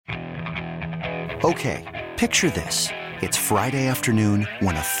Okay, picture this. It's Friday afternoon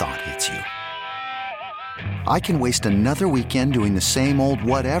when a thought hits you. I can waste another weekend doing the same old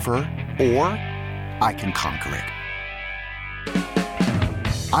whatever, or I can conquer it.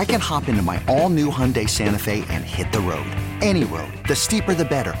 I can hop into my all-new Hyundai Santa Fe and hit the road. Any road. The steeper, the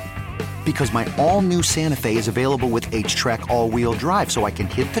better. Because my all-new Santa Fe is available with H-Track all-wheel drive, so I can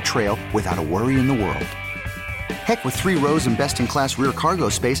hit the trail without a worry in the world. Heck, with 3 rows and best-in-class rear cargo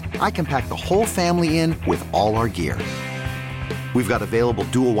space, I can pack the whole family in with all our gear. We've got available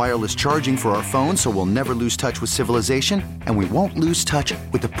dual wireless charging for our phones, so we'll never lose touch with civilization, and we won't lose touch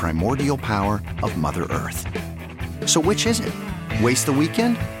with the primordial power of Mother Earth. So which is it? Waste the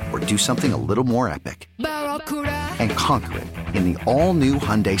weekend or do something a little more epic? And conquer it in the all-new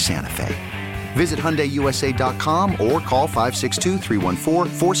Hyundai Santa Fe. Visit HyundaiUSA.com or call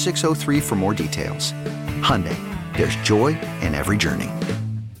 562-314-4603 for more details. Hyundai, there's joy in every journey.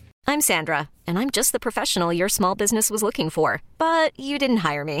 I'm Sandra, and I'm just the professional your small business was looking for. But you didn't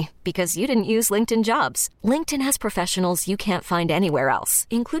hire me because you didn't use LinkedIn Jobs. LinkedIn has professionals you can't find anywhere else,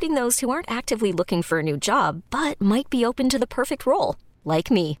 including those who aren't actively looking for a new job, but might be open to the perfect role, like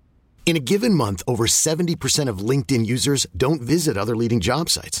me. In a given month, over 70% of LinkedIn users don't visit other leading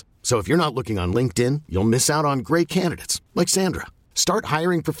job sites. So if you're not looking on LinkedIn, you'll miss out on great candidates like Sandra. Start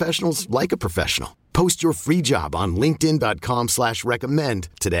hiring professionals like a professional. Post your free job on linkedin.com/recommend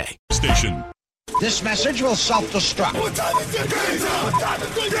today. Station. This message will self-destruct.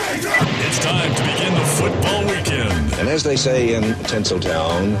 It's time to begin the football weekend. And as they say in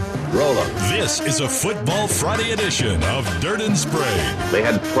Tinseltown, roll up. This is a Football Friday edition of Dirt and Spray. They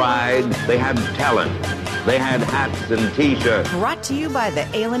had pride, they had talent, they had hats and t-shirts. Brought to you by the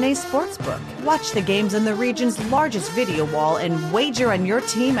A&A Sportsbook. Watch the games on the region's largest video wall and wager on your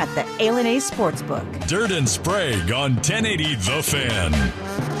team at the A&A Sportsbook. Dirt and Spray on 1080 The Fan.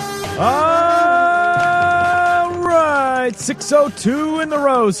 All right, 6:02 in the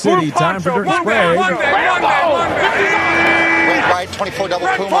Rose City. Time for Dirt and Spray. Wait, right, 24 double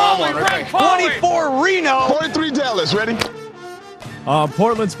Puma. 24 Reno. 43 Dallas. Ready?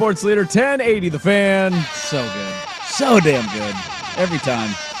 Portland sports leader, 1080 The Fan. So good. So damn good. Every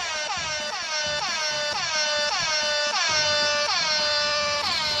time.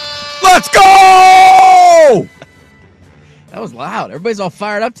 Let's go! That was loud. Everybody's all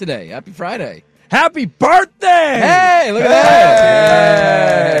fired up today. Happy Friday. Happy birthday! Hey, look at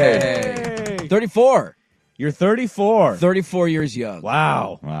that. Hey. 34. You're 34. 34 years young.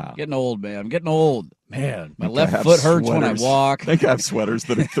 Wow. Getting old, man. I'm getting old. Man. My left foot hurts when I walk. I think I have sweaters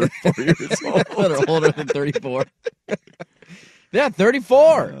that are 34 years old. That are older than 34. Yeah,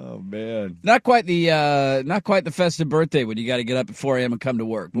 34. Oh man, not quite the festive birthday when you got to get up at 4 a.m. and come to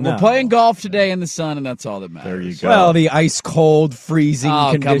work. But we're playing golf today in the sun, and that's all that matters. There you go. Well, the ice cold, freezing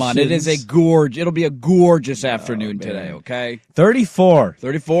conditions. Come on! It is it'll be a gorgeous afternoon today. Okay, 34.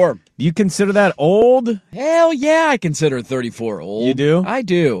 34. Do you consider that old? Hell yeah, I consider 34 old. You do? I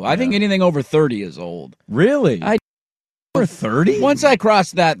do. I think anything over 30 is old. Really? Over 30? Once I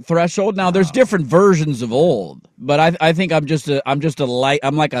cross that threshold, now there's different versions of old, but I think I'm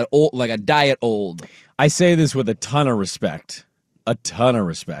like a diet old. I say this with a ton of respect. A ton of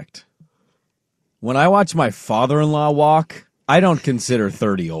respect. When I watch my father-in-law walk, I don't consider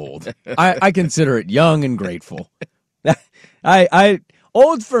 30 old. I consider it young and grateful.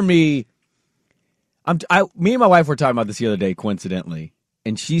 Old for me, me and my wife were talking about this the other day, coincidentally.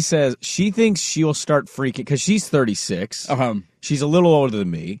 And she says she thinks she'll start freaking because she's 36. She's a little older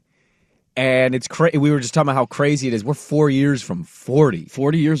than me, and it's crazy. We were just talking about how crazy it is. We're 4 years from 40.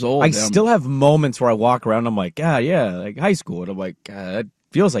 40 years old. I still have moments where I walk around. And I'm like, like high school, and I'm like, that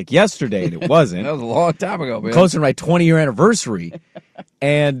feels like yesterday, and it wasn't. That was a long time ago, man. Closer to my 20-year anniversary,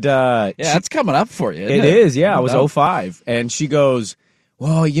 and that's coming up for you. It is. Yeah, I was 05, and she goes,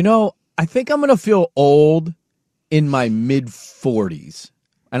 well, I think I'm gonna feel old in my mid-40s.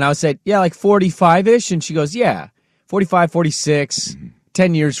 And I said, yeah, like 45-ish. And she goes, yeah, 45, 46,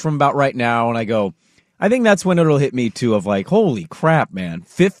 10 years from about right now. And I go, I think that's when it'll hit me, too, of like, holy crap, man.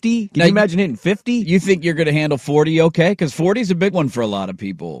 50? Can you imagine hitting 50? You think you're going to handle 40 okay? Because 40 is a big one for a lot of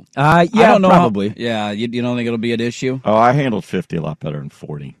people. Yeah, I don't know probably. You don't think it'll be an issue? Oh, I handled 50 a lot better than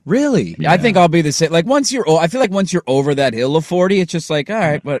 40. Really? Yeah. I think I'll be the same. Like, I feel like once you're over that hill of 40, it's just like, all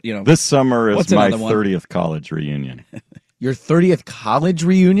right, but, This summer is my 30th college reunion. Your 30th college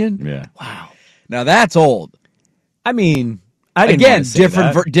reunion? Yeah. Wow. Now that's old. I mean,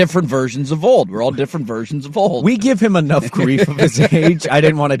 different versions of old. We're all different versions of old. We give him enough grief of his age. I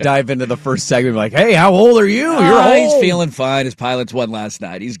didn't want to dive into the first segment like, hey, how old are you? You're old. He's feeling fine. His Pilots won last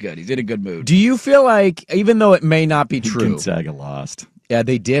night. He's good. He's in a good mood. Do you feel like, even though it may not be true, Gonzaga lost. Yeah,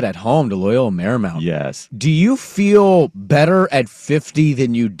 they did at home to Loyola Marymount. Yes. Do you feel better at 50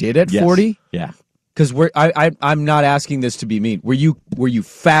 than you did at 40? Yeah. Because I'm not asking this to be mean. Were you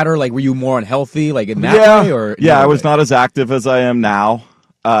fatter? Like, were you more unhealthy? Like in that way? Or I was not as active as I am now.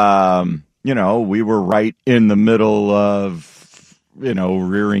 We were right in the middle of,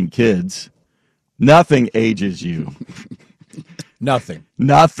 rearing kids. Nothing ages you.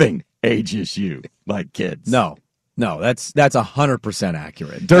 Nothing ages you like kids. No, that's 100%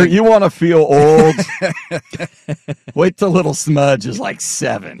 accurate. Dirt, you want to feel old? Wait till little Smudge is like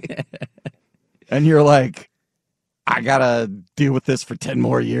 7. And you're like, I got to deal with this for 10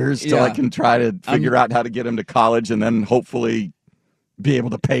 more years till I can try to figure out how to get him to college and then hopefully be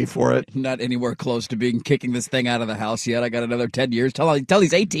able to pay for it. Not anywhere close to kicking this thing out of the house yet. I got another 10 years. Tell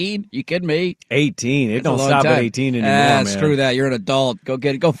he's 18. You kidding me? 18. It don't stop at 18 anymore, man. Screw that. You're an adult. Go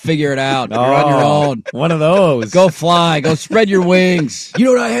figure it out. You're on your own. One of those. Go fly. Go spread your wings. You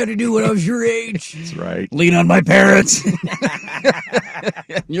know what I had to do when I was your age? That's right. Lean on my parents.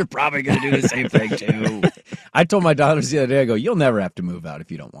 You're probably going to do the same thing, too. I told my daughters the other day, I go, you'll never have to move out if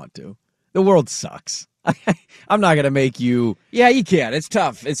you don't want to. The world sucks. I'm not going to make you. Yeah, you can. It's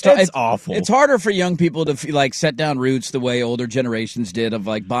tough. It's awful. It's harder for young people to set down roots the way older generations did of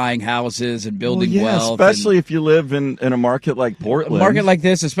buying houses and building wealth. Especially if you live in a market like Portland. A market like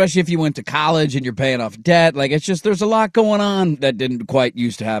this, especially if you went to college and you're paying off debt. It's just there's a lot going on that didn't quite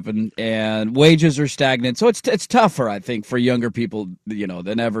used to happen, and wages are stagnant. So it's tougher, I think, for younger people,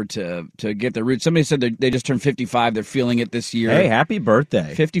 than ever to get their roots. Somebody said they just turned 55. They're feeling it this year. Hey, happy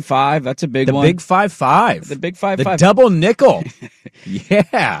birthday. 55. That's a big one. The big 5-5. The big 5-5. The double nickel.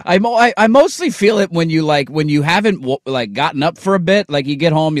 Yeah. I mostly feel it when you haven't gotten up for a bit. Like you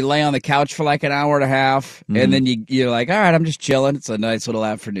get home, you lay on the couch for like an hour and a half, and then you're like, all right, I'm just chilling. It's a nice little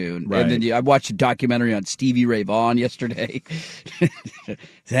afternoon. Right. And then I watched a documentary on Stevie Ray Vaughan yesterday.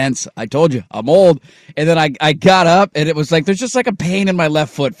 Hence, I told you, I'm old. And then I got up, and it was like, there's just like a pain in my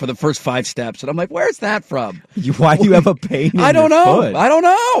left foot for the first 5 steps. And I'm like, where's that from? Why do you have a pain in I don't your know. foot? I don't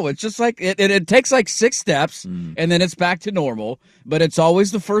know. It's just like, it takes like 6 steps, and then it's back to normal. But it's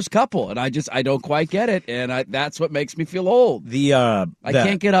always the first couple, and I don't quite get it, and that's what makes me feel old. I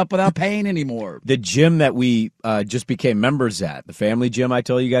can't get up without pain anymore. The gym that we just became members at, the family gym I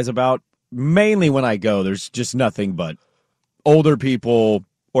told you guys about, mainly when I go, there's just nothing but older people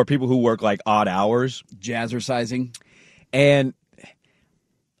or people who work like odd hours. Jazzercising. And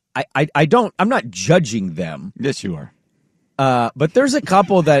I'm not judging them. Yes, you are. But there's a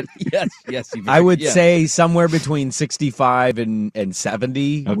couple that yes, I would say somewhere between 65 and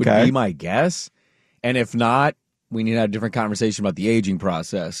 70 would be my guess. And if not, we need to have a different conversation about the aging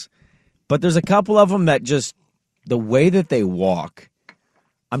process. But there's a couple of them that just, the way that they walk,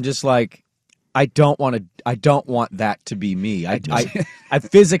 I'm just like, I don't want that to be me. I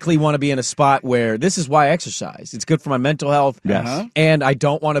physically want to be in a spot where this is why I exercise. It's good for my mental health. Yes. And I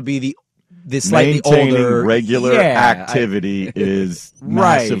don't want to be this slightly maintaining older regular activity is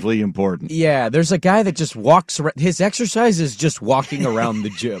massively important. Yeah, there's a guy that just walks around. His exercise is just walking around the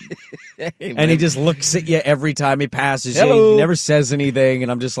gym. And he just looks at you every time he passes you. He never says anything.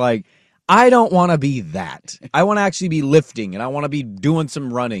 And I'm just like, I don't want to be that. I want to actually be lifting, and I want to be doing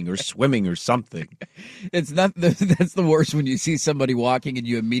some running or swimming or something. That's the worst when you see somebody walking and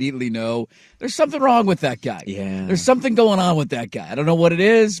you immediately know there's something wrong with that guy. Yeah. There's something going on with that guy. I don't know what it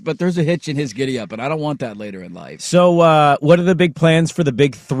is, but there's a hitch in his giddy up, and I don't want that later in life. So what are the big plans for the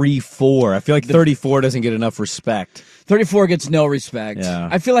big 3-4? I feel like 34 doesn't get enough respect. 34 gets no respect. Yeah.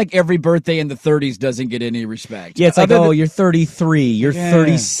 I feel like every birthday in the 30s doesn't get any respect. Yeah, it's like, you're 33, you're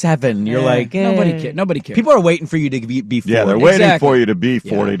 37. You're like, Nobody cares. People are waiting for you to be 40. Yeah, they're waiting for you to be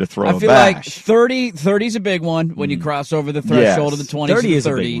 40 to throw a bash. I feel like 30's a big one when you cross over the threshold of the 20s 30 to is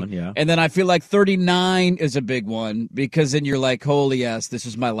 30. a big one, yeah. And then I feel like 39 is a big one because then you're like, holy yes, this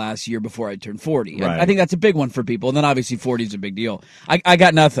is my last year before I turn 40. Right. I think that's a big one for people. And then obviously 40 is a big deal. I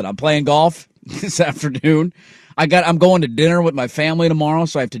got nothing. I'm playing golf this afternoon. I'm going to dinner with my family tomorrow,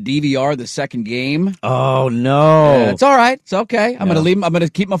 so I have to DVR the second game. Oh no, it's all right. It's okay. I'm gonna leave. I'm gonna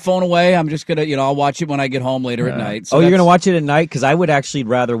keep my phone away. I'm just gonna, I'll watch it when I get home later at night. So you're gonna watch it at night? Because I would actually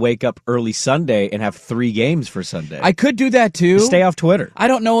rather wake up early Sunday and have 3 games for Sunday. I could do that too. Stay off Twitter. I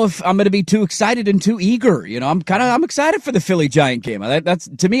don't know if I'm gonna be too excited and too eager. I'm excited for the Philly Giant game. That's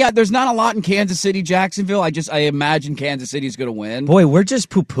to me. There's not a lot in Kansas City, Jacksonville. I imagine Kansas City's gonna win. Boy, we're just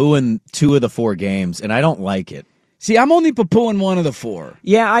poo-pooing 2 of the 4 games, and I don't like it. See, I'm only poo-pooing 1 of the 4.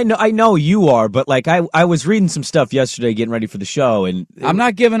 Yeah, I know you are, but I was reading some stuff yesterday getting ready for the show, and I'm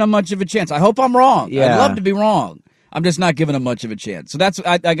not giving them much of a chance. I hope I'm wrong. Yeah. I'd love to be wrong. I'm just not giving them much of a chance. So that's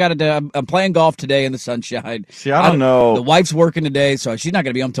I got to. I'm playing golf today in the sunshine. See, I don't know. The wife's working today, so she's not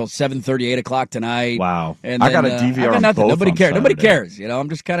going to be home until 7:30, 8 o'clock tonight. Wow. And I got a DVR on nothing. both Nobody on cares. Nobody Saturday. cares. I'm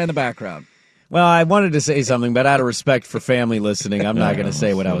just kind of in the background. Well, I wanted to say something, but out of respect for family listening, I'm not going to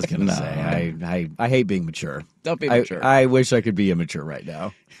say what I was going to say. I hate being mature. Don't be mature. I wish I could be immature right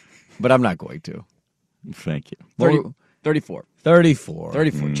now, but I'm not going to. Thank you. 34. 34.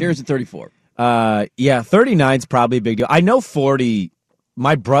 34. Cheers to 34. Yeah, 39's probably a big deal. I know 40.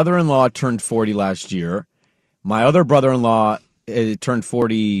 My brother-in-law turned 40 last year. My other brother-in-law turned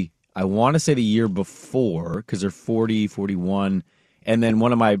 40, I want to say the year before, because they're 40, 41. And then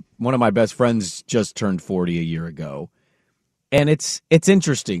one of my best friends just turned 40 a year ago. And it's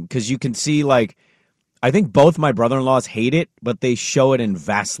interesting because you can see, like, I think both my brother-in-laws hate it, but they show it in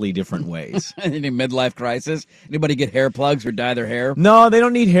vastly different ways. Any midlife crisis? Anybody get hair plugs or dye their hair? No, they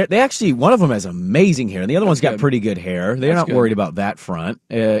don't need hair. They actually, one of them has amazing hair, and the other one's got pretty good hair. They're not worried about that front.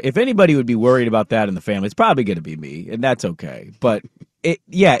 If anybody would be worried about that in the family, it's probably going to be me, and that's okay. But,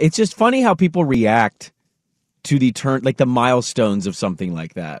 it's just funny how people react to the milestones of something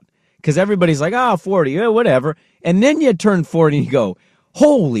like that. Because everybody's like, 40, whatever. And then you turn 40 and you go,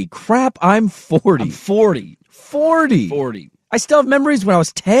 holy crap, I'm 40. I'm 40. 40. I still have memories when I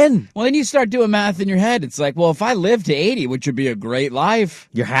was 10. Well, then you start doing math in your head. It's like, well, if I live to 80, which would be a great life.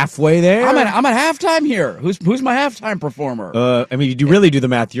 You're halfway there. I'm at halftime here. Who's my halftime performer? You do really do the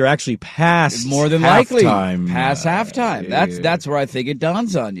math. You're actually past more than halftime. Likely past halftime. That's where I think it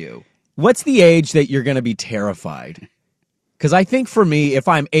dawns on you. What's the age that you're going to be terrified? Because I think for me, if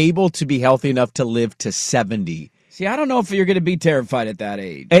I'm able to be healthy enough to live to 70. See, I don't know if you're going to be terrified at that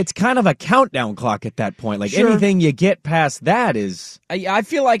age. It's kind of a countdown clock at that point. Like, anything you get past that is... I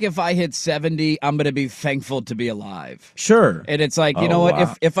feel like if I hit 70, I'm going to be thankful to be alive. Sure. And it's like, you know what?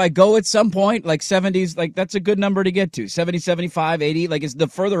 Wow. If I go at some point, like 70s, like that's a good number to get to. 70, 75, 80. Like, it's the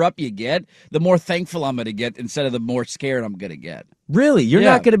further up you get, the more thankful I'm going to get instead of the more scared I'm going to get. Really? You're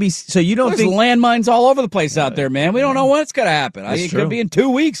not going to be... So you don't think... There's landmines all over the place out there, man. We don't know what's going to happen. It could be in 2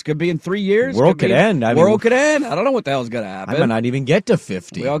 weeks. Could be in 3 years. World could end. World could end. I don't know what the hell's going to happen. I might not even get to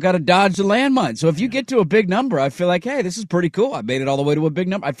 50. We all got to dodge the landmine. So if you get to a big number, I feel like, hey, this is pretty cool. I made it all the way to a big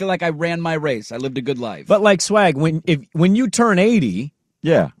number. I feel like I ran my race. I lived a good life. But like Swag, when you turn 80...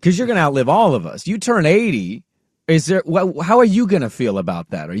 Yeah. Because you're going to outlive all of us. You turn 80... How are you going to feel about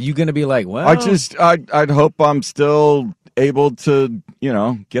that? Are you going to be like, well... I'd hope I'm still able to,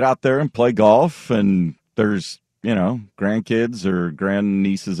 get out there and play golf, and there's, grandkids or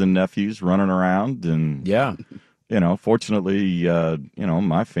grandnieces and nephews running around, and yeah, fortunately,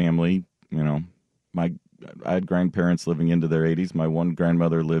 my family, I had grandparents living into their 80s. My one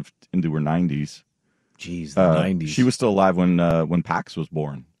grandmother lived into her 90s. Jeez, the 90s. She was still alive when Pax was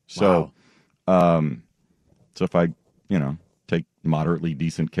born. So, so if I, take moderately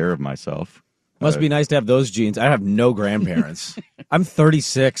decent care of myself. Must be nice to have those genes. I have no grandparents. I'm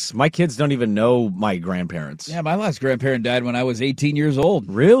 36. My kids don't even know my grandparents. Yeah, my last grandparent died when I was 18 years old.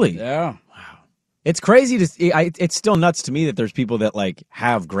 Really? Yeah. Wow. It's crazy to see. It's still nuts to me that there's people that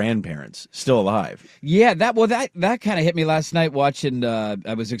have grandparents still alive. Yeah, that kind of hit me last night watching.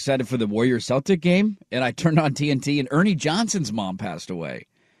 I was excited for the Warriors-Celtic game, and I turned on TNT, and Ernie Johnson's mom passed away.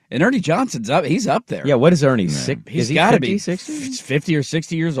 And Ernie Johnson's up. He's up there. Yeah, what is Ernie? He's got to be 60? 50 or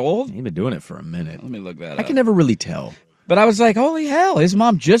 60 years old. He's been doing it for a minute. Let me look that up. I can never really tell. But I was like, holy hell, his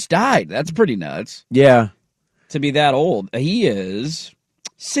mom just died. That's pretty nuts. Yeah. To be that old. He is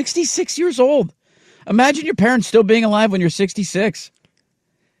 66 years old. Imagine your parents still being alive when you're 66.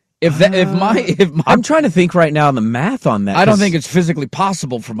 I'm trying to think right now on the math on that. I don't think it's physically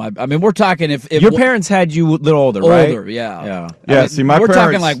possible for we're talking if your parents had you a little older, right? Older, yeah. See, my we're parents,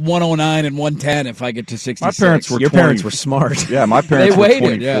 talking like 109 and 110 if I get to 66. My parents were your parents were smart. Yeah, my parents were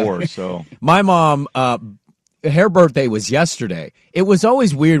 24, so. My mom, her birthday was yesterday. It was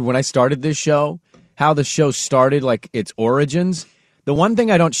always weird when I started this show, how the show started, like its origins. The one thing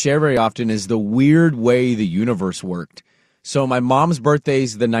I don't share very often is the weird way the universe worked. So my mom's birthday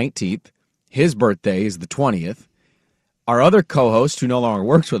is the 19th. His birthday is the 20th. Our other co-host, who no longer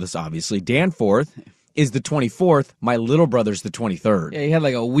works with us, obviously, Dan Forth, is the 24th. My little brother's the 23rd. Yeah, he had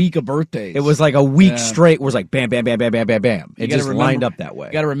like a week of birthdays. It was like a week straight. It was like bam, bam, bam, bam, bam, bam, bam. It just lined up that way.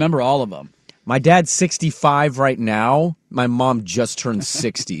 You got to remember all of them. My dad's 65 right now. My mom just turned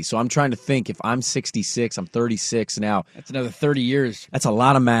 60. So I'm trying to think, if I'm 66, I'm 36 now. That's another 30 years. That's a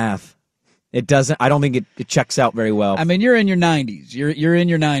lot of math. It doesn't. I don't think it checks out very well. I mean, you're in your 90s. You're in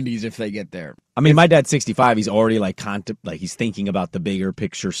your 90s if they get there. I mean, my dad's 65. He's already like he's thinking about the bigger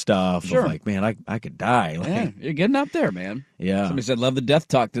picture stuff. Sure. Of like, man, I could die. Like, yeah, you're getting up there, man. Yeah. Somebody said, love the death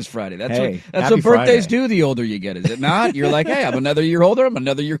talk this Friday. That's Hey, what happy birthdays Friday. do the older you get, is it not? You're like, hey, I'm another year older. I'm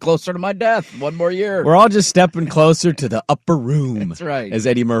another year closer to my death. One more year. We're all just stepping closer to the upper room. That's right. As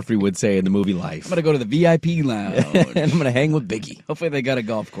Eddie Murphy would say in the movie Life. I'm going to go to the VIP lounge. And I'm going to hang with Biggie. Hopefully they got a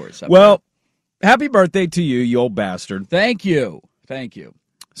golf course. Well, happy birthday to you, you old bastard. Thank you. Thank you.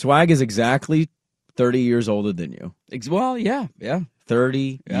 Swag is exactly 30 years older than you. Well, yeah.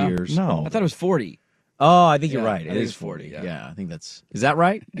 30 years. No. I thought it was 40. Oh, I think you're Yeah, right. I It think is it's 40, 40. yeah. I think that's... Is that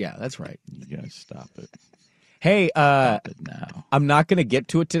right? Yeah, that's right. You guys stop it. Hey, Stop it now. I'm not going to get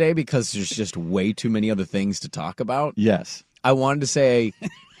to it today because there's just way too many other things to talk about. Yes. I wanted to say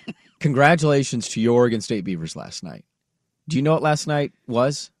congratulations to your Oregon State Beavers last night. Do you know what last night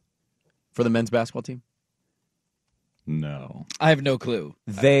was for the men's basketball team? No. I have no clue.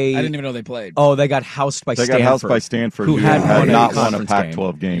 I didn't even know they played. Oh, they got housed by Stanford. They got housed by Stanford, who had not won a conference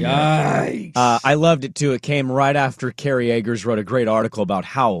Pac-12 game. Yikes. I loved it, too. It came right after Kerry Eggers wrote a great article about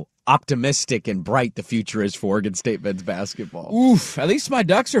how optimistic and bright the future is for Oregon State men's basketball. Oof. At least my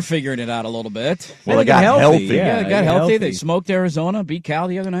Ducks are figuring it out a little bit. Well, they got healthy. Yeah, they got healthy. healthy. They smoked Arizona, beat Cal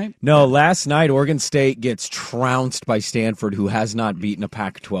the other night. No, last night, Oregon State gets trounced by Stanford, who has not beaten a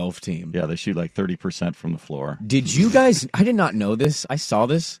Pac-12 team. Yeah, they shoot like 30% from the floor. Did you guys, I did not know this. I saw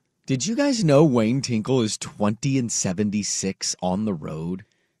this. Did you guys know Wayne Tinkle is 20-76 on the road?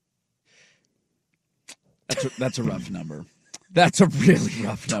 That's a rough number. That's a really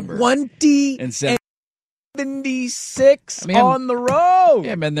rough number. 20-76 I mean, on the road.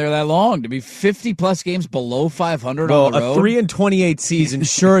 Yeah, been there that long to be 50-plus games below 500 Well, on the road. a 3-28 season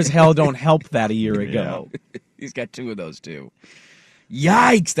sure as hell don't help that a year ago. He's got two of those too.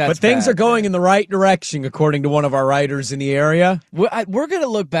 Yikes! That's But things bad, are going in the right direction, according to one of our writers in the area. We're going to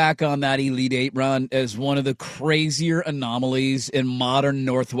look back on that Elite Eight run as one of the crazier anomalies in modern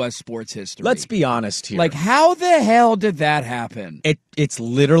Northwest sports history. Let's be honest here. Like, how the hell did that happen? It's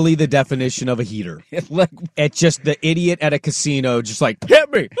literally the definition of a heater. Like, It's just the idiot at a casino, just like,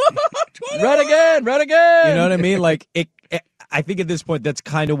 hit me. Run again. You know what I mean? Like, I think at this point, that's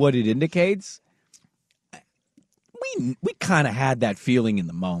kind of what it indicates. We kind of had that feeling in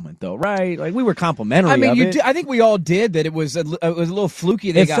the moment, though, right? Like, we were complimentary. I mean, of it. I think we all did that. It was a little fluky.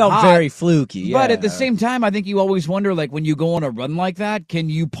 It felt hot. very fluky, yeah. But at the same time, I think you always wonder, like, when you go on a run like that, can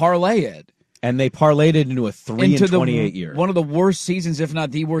you parlay it? And they parlayed it into a 3-28 year. One of the worst seasons, if not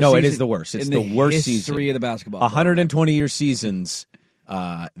the worst. No, season it is the worst. It's in the worst history season of the basketball. 120-year seasons.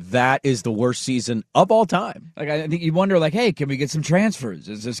 That is the worst season of all time. Like, I think you wonder, like, hey, can we get some transfers?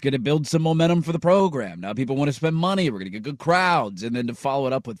 Is this going to build some momentum for the program? Now people want to spend money. We're going to get good crowds. And then to follow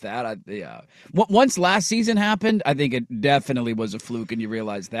it up with that, once last season happened, I think it definitely was a fluke, and you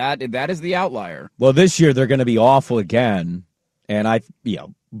realize that is the outlier. Well, this year they're going to be awful again. And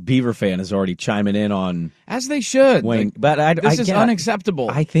Beaver fan is already chiming in on as they should. Wayne, but this is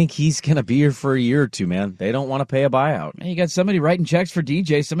unacceptable. I think he's going to be here for a year or two, man. They don't want to pay a buyout. Man, you got somebody writing checks for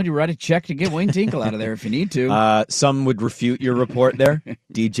DJ. Somebody write a check to get Wayne Tinkle out of there if you need to. Some would refute your report there,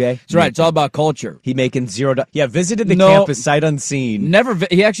 DJ. That's right. It's all about culture. He making $0. Yeah, visited the campus sight unseen.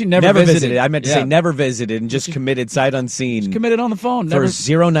 He actually never visited. I meant to say never visited and just committed sight unseen. Just committed on the phone for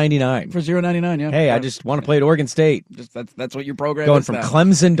 $0.99. For $0.99. Yeah. Hey, I just want to play at Oregon State. Just that's what your program going is from now.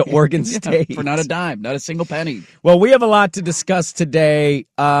 Clemson to Oregon State for not a dime, not a single penny. Well, we have a lot to discuss today.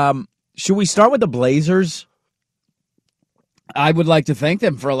 Should we start with the Blazers? I would like to thank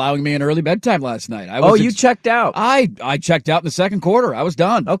them for allowing me an early bedtime last night. You checked out. I checked out in the second quarter. I was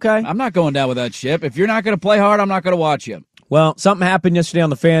done. Okay. I'm not going down with that ship. If you're not going to play hard, I'm not going to watch you. Well, something happened yesterday on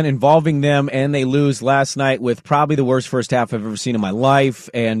the Fan involving them, and they lose last night with probably the worst first half I've ever seen in my life.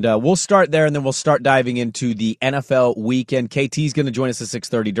 And we'll start there, and then we'll start diving into the NFL weekend. KT's going to join us at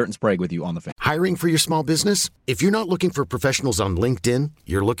 6:30. Dirt and Sprague with you on the Fan. Hiring for your small business? If you're not looking for professionals on LinkedIn,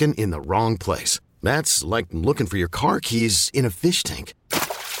 you're looking in the wrong place. That's like looking for your car keys in a fish tank.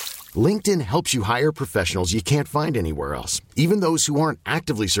 LinkedIn helps you hire professionals you can't find anywhere else, even those who aren't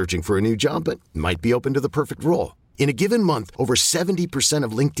actively searching for a new job but might be open to the perfect role. In a given month, over 70%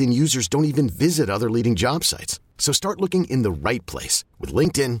 of LinkedIn users don't even visit other leading job sites. So start looking in the right place. With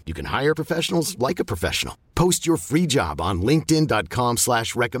LinkedIn, you can hire professionals like a professional. Post your free job on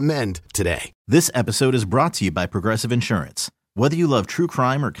linkedin.com/recommend today. This episode is brought to you by Progressive Insurance. Whether you love true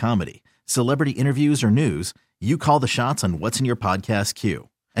crime or comedy, celebrity interviews or news, you call the shots on what's in your podcast queue.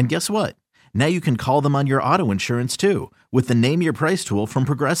 And guess what? Now you can call them on your auto insurance too with the Name Your Price tool from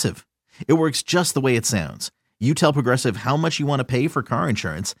Progressive. It works just the way it sounds. You tell Progressive how much you want to pay for car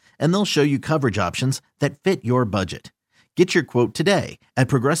insurance, and they'll show you coverage options that fit your budget. Get your quote today at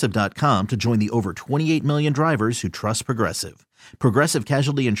Progressive.com to join the over 28 million drivers who trust Progressive. Progressive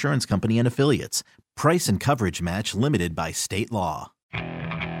Casualty Insurance Company and Affiliates. Price and coverage match limited by state law.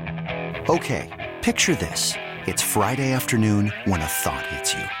 Okay, picture this. It's Friday afternoon when a thought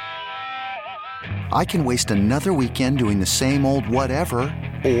hits you. I can waste another weekend doing the same old whatever,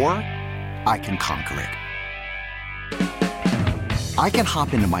 or I can conquer it. I can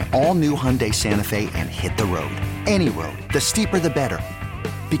hop into my all-new Hyundai Santa Fe and hit the road. Any road. The steeper, the better.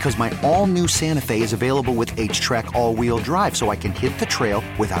 Because my all-new Santa Fe is available with H-Track all-wheel drive, so I can hit the trail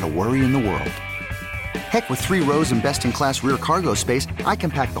without a worry in the world. Heck, with 3 rows and best-in-class rear cargo space, I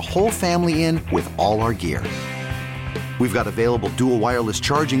can pack the whole family in with all our gear. We've got available dual wireless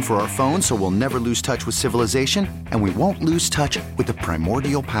charging for our phones, so we'll never lose touch with civilization, and we won't lose touch with the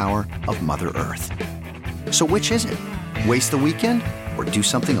primordial power of Mother Earth. So which is it? Waste the weekend or do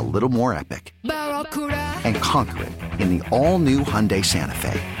something a little more epic? And conquer it in the all-new Hyundai Santa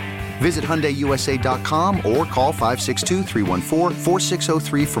Fe. Visit HyundaiUSA.com or call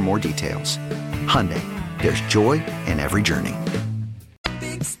 562-314-4603 for more details. Hyundai, there's joy in every journey.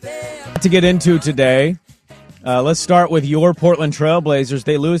 To get into today, let's start with your Portland Trailblazers.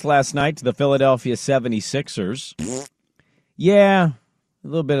 They lose last night to the Philadelphia 76ers. Yeah, a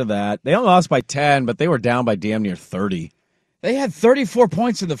little bit of that. They only lost by 10, but they were down by damn near 30. They had 34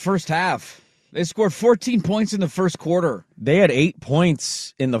 points in the first half. They scored 14 points in the first quarter. They had 8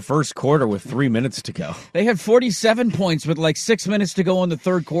 points in the first quarter with 3 minutes to go. They had 47 points with like 6 minutes to go in the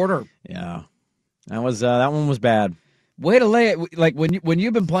third quarter. Yeah, that one was bad. Way to lay it, like when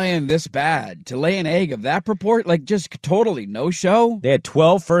you've been playing this bad, to lay an egg of that purport, like just totally no show. They had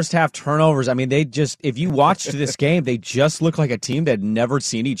 12 first half turnovers. I mean, if you watched this game, they just looked like a team that had never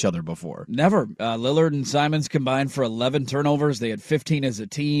seen each other before. Never. Lillard and Simons combined for 11 turnovers. They had 15 as a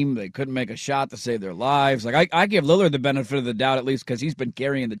team. They couldn't make a shot to save their lives. Like I give Lillard the benefit of the doubt, at least because he's been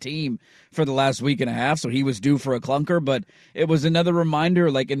carrying the team for the last week and a half, so he was due for a clunker. But it was another reminder,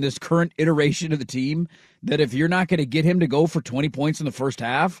 like in this current iteration of the team, that if you're not going to get him to go for 20 points in the first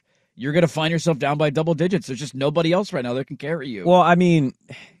half, you're going to find yourself down by double digits. There's just nobody else right now that can carry you. Well, I mean,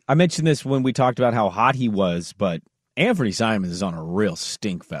 I mentioned this when we talked about how hot he was, but Anthony Simons is on a real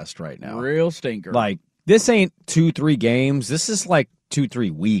stink fest right now. Real stinker. Like, this ain't 2-3 games. This is like 2-3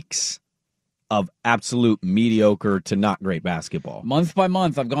 weeks of absolute mediocre to not great basketball. Month by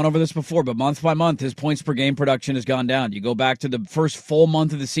month, I've gone over this before, but month by month, his points per game production has gone down. You go back to the first full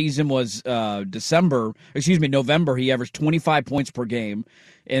month of the season was November. He averaged 25 points per game.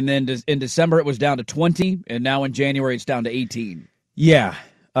 And then in December, it was down to 20. And now in January, it's down to 18. Yeah.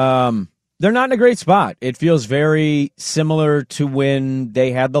 They're not in a great spot. It feels very similar to when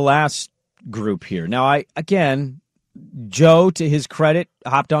they had the last group here. Now, Joe, to his credit,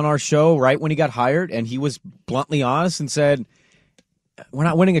 hopped on our show right when he got hired, and he was bluntly honest and said, we're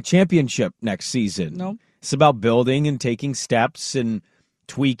not winning a championship next season. No. It's about building and taking steps and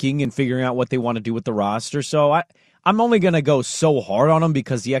tweaking and figuring out what they want to do with the roster. So I'm only going to go so hard on them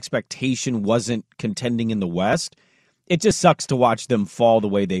because the expectation wasn't contending in the West. It just sucks to watch them fall the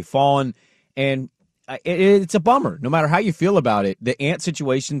way they've fallen, and it's a bummer. No matter how you feel about it, the Ant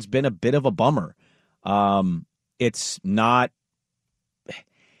situation's been a bit of a bummer. It's not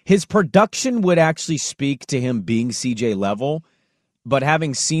 – his production would actually speak to him being CJ level, but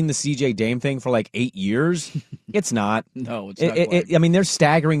having seen the CJ Dame thing for like 8 years, it's not. No, it's not. I mean, they're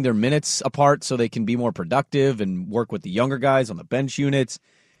staggering their minutes apart so they can be more productive and work with the younger guys on the bench units.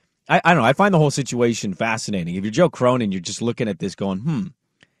 I don't know. I find the whole situation fascinating. If you're Joe Cronin, you're just looking at this going,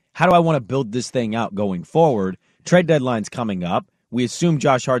 how do I want to build this thing out going forward? Trade deadline's coming up. We assume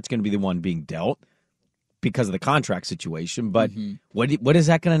Josh Hart's going to be the one being dealt because of the contract situation, but what is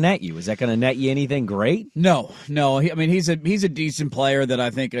that going to net you? Is that going to net you anything great? No. I mean, he's a decent player that I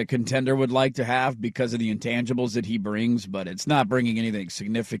think a contender would like to have because of the intangibles that he brings, but it's not bringing anything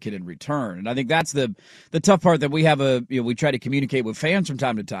significant in return. And I think that's the tough part that we have we try to communicate with fans from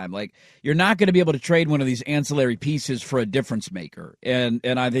time to time. Like, you're not going to be able to trade one of these ancillary pieces for a difference maker. And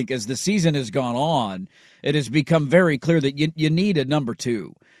I think as the season has gone on, it has become very clear that you need a number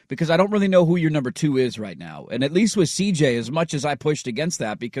two. Because I don't really know who your number two is right now. And at least with CJ, as much as I pushed against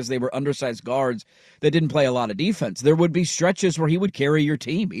that because they were undersized guards that didn't play a lot of defense, there would be stretches where he would carry your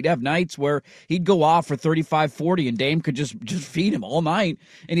team. He'd have nights where he'd go off for 35, 40, and Dame could just feed him all night,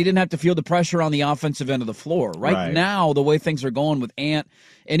 and he didn't have to feel the pressure on the offensive end of the floor. Right now, the way things are going with Ant,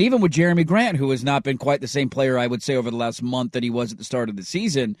 and even with Jeremy Grant, who has not been quite the same player, I would say, over the last month that he was at the start of the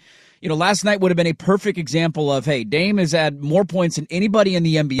season, last night would have been a perfect example of, hey, Dame has had more points than anybody in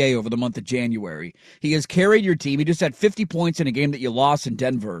the NBA over the month of January. He has carried your team. He just had 50 points in a game that you lost in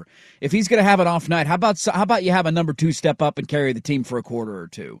Denver. If he's going to have an off night, how about you have a number 2 step up and carry the team for a quarter or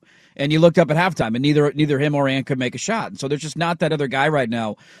two? And you looked up at halftime, and neither him or Ant could make a shot. And so there's just not that other guy right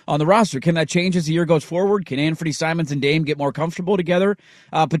now on the roster. Can that change as the year goes forward? Can Anthony Simons and Dame get more comfortable together?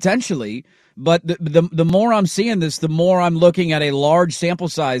 Potentially. But the more I'm seeing this, the more I'm looking at a large sample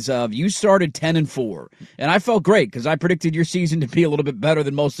size of you started 10-4. And I felt great because I predicted your season to be a little bit better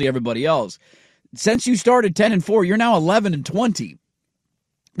than mostly everybody else. Since you started 10-4, you're now 11-20.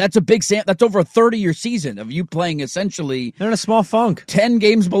 That's a big that's over a 30-year season of you playing essentially. They're in a small funk. 10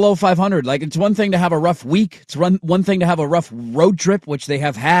 games below 500. Like, it's one thing to have a rough week. It's one thing to have a rough road trip, which they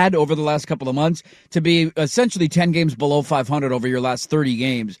have had over the last couple of months, to be essentially 10 games below 500 over your last 30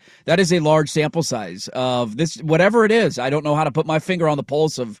 games. That is a large sample size of this, whatever it is. I don't know how to put my finger on the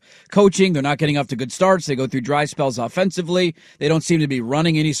pulse of coaching. They're not getting off to good starts. They go through dry spells offensively. They don't seem to be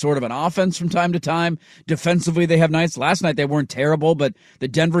running any sort of an offense from time to time. Defensively, they have nights. Last night, they weren't terrible, but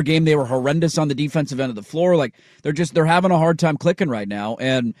the Denver game, they were horrendous on the defensive end of the floor. Like, they're having a hard time clicking right now.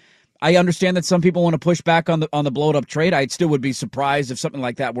 And I understand that some people want to push back on the blowed up trade. I still would be surprised if something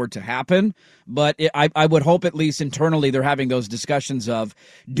like that were to happen. But I would hope at least internally they're having those discussions of,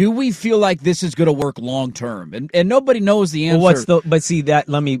 do we feel like this is going to work long term? And nobody knows the answer. Well,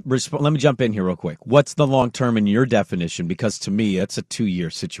 let me jump in here real quick. What's the long term in your definition? Because to me, it's a 2-year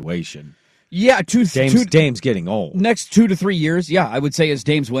situation. Yeah, Dame's getting old. Next 2 to 3 years, yeah, I would say is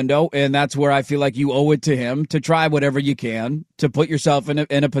Dame's window, and that's where I feel like you owe it to him to try whatever you can to put yourself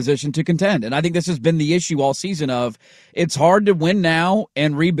in a position to contend. And I think this has been the issue all season of it's hard to win now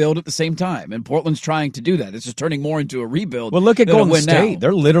and rebuild at the same time. And Portland's trying to do that. This is turning more into a rebuild. Well, look at Golden State. Now.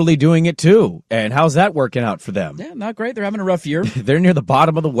 They're literally doing it too. And how's that working out for them? Yeah, not great. They're having a rough year. They're near the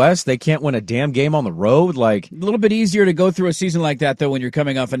bottom of the West. They can't win a damn game on the road. Like, a little bit easier to go through a season like that, though, when you're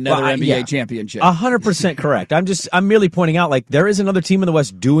coming off another NBA championship. 100% correct. I'm merely pointing out, like, there is another team in the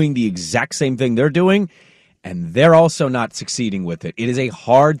West doing the exact same thing they're doing, and they're also not succeeding with it. It is a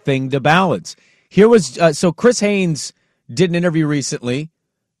hard thing to balance. Here was so Chris Haynes did an interview recently,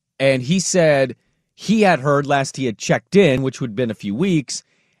 and he said he had heard last he had checked in, which would have been a few weeks,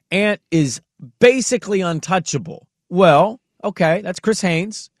 Ant is basically untouchable. Well, okay, that's Chris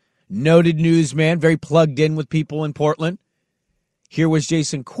Haynes, noted newsman, very plugged in with people in Portland. Here was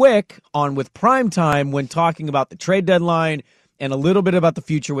Jason Quick on with Primetime when talking about the trade deadline and a little bit about the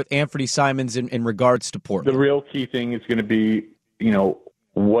future with Anthony Simons in regards to Portland. The real key thing is going to be,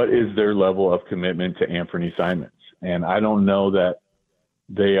 what is their level of commitment to Anthony Simons? And I don't know that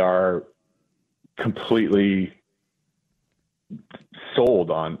they are completely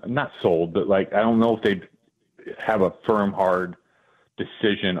not sold, but I don't know if they have a firm, hard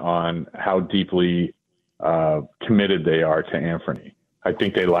decision on how deeply committed they are to Anthony. I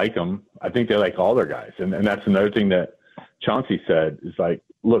think they like him. I think they like all their guys. And that's another thing that Chauncey said is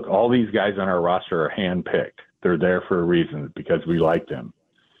look, all these guys on our roster are handpicked. They're there for a reason because we like them.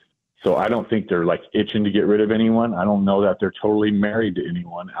 So I don't think they're itching to get rid of anyone. I don't know that they're totally married to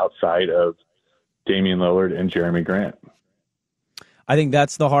anyone outside of Damian Lillard and Jeremy Grant. I think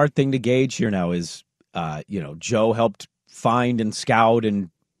that's the hard thing to gauge here now is, Joe helped find and scout and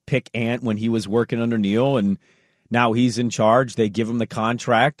pick Ant when he was working under Neil, and now he's in charge. They give him the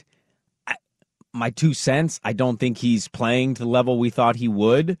contract. My 2 cents, I don't think he's playing to the level we thought he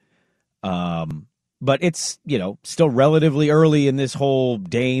would. But it's, still relatively early in this whole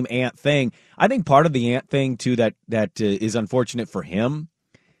Dame Ant thing. I think part of the Ant thing, too, that is unfortunate for him,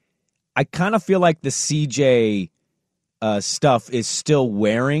 I kind of feel like the CJ stuff is still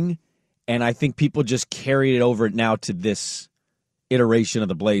wearing, and I think people just carried it over now to this iteration of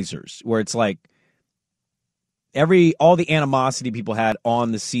the Blazers, where it's all the animosity people had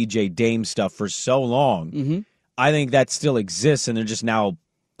on the CJ Dame stuff for so long. Mm-hmm. I think that still exists, and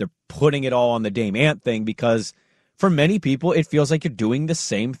they're putting it all on the Dame Ant thing because for many people it feels like you're doing the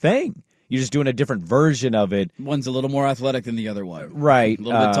same thing. You're just doing a different version of it. One's a little more athletic than the other one. Right. A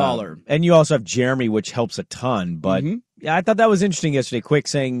little bit taller. And you also have Jeremy, which helps a ton. But yeah, I thought that was interesting yesterday. Quick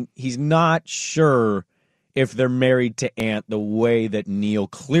saying he's not sure if they're married to Ant the way that Neil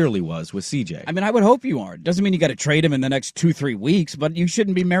clearly was with CJ. I mean, I would hope you aren't. Doesn't mean you got to trade him in the next 2-3 weeks, but you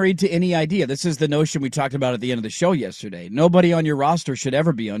shouldn't be married to any idea. This is the notion we talked about at the end of the show yesterday. Nobody on your roster should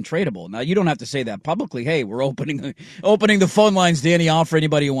ever be untradeable. Now, you don't have to say that publicly. Hey, we're opening the phone lines to any offer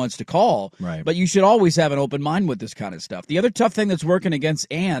anybody who wants to call. Right. But you should always have an open mind with this kind of stuff. The other tough thing that's working against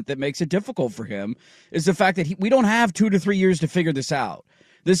Ant that makes it difficult for him is the fact that we don't have 2 to 3 years to figure this out.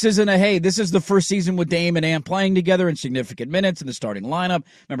 This isn't this is the first season with Dame and Ant playing together in significant minutes in the starting lineup.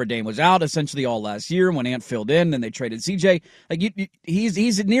 Remember, Dame was out essentially all last year when Ant filled in, and they traded CJ.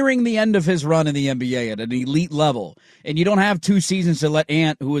 He's nearing the end of his run in the NBA at an elite level, and you don't have 2 seasons to let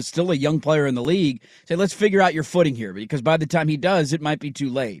Ant, who is still a young player in the league, say, let's figure out your footing here, because by the time he does, it might be too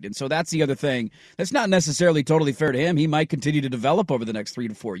late. And so that's the other thing. That's not necessarily totally fair to him. He might continue to develop over the next 3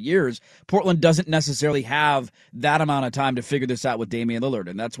 to 4 years. Portland doesn't necessarily have that amount of time to figure this out with Damian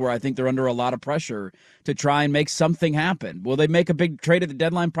Lillard. And that's where I think they're under a lot of pressure to try and make something happen. Will they make a big trade at the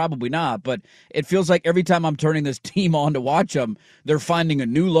deadline? Probably not. But it feels like every time I'm turning this team on to watch them, they're finding a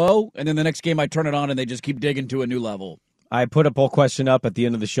new low. And then the next game I turn it on and they just keep digging to a new level. I put a poll question up at the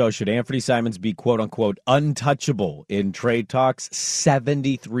end of the show. Should Anthony Simons be, quote unquote, untouchable in trade talks?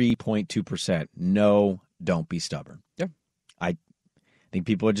 73.2%. No, don't be stubborn. Yeah. I think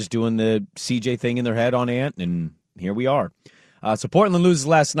people are just doing the CJ thing in their head on Ant, and here we are. So Portland loses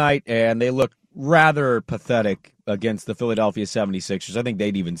last night, and they look rather pathetic against the Philadelphia 76ers. I think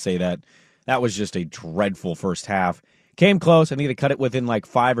they'd even say that. That was just a dreadful first half. Came close. I think they cut it within like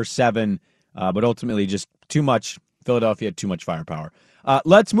 5 or 7, but ultimately just too much. Philadelphia had too much firepower.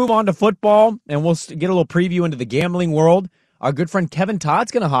 Let's move on to football, and we'll get a little preview into the gambling world. Our good friend Kevin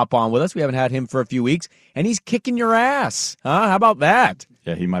Todd's going to hop on with us. We haven't had him for a few weeks, and he's kicking your ass. How about that?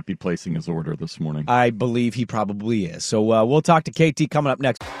 Yeah, he might be placing his order this morning. I believe he probably is. So we'll talk to KT coming up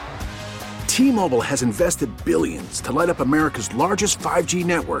next. T-Mobile has invested billions to light up America's largest 5G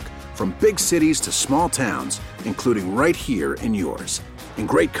network, from big cities to small towns, including right here in yours. And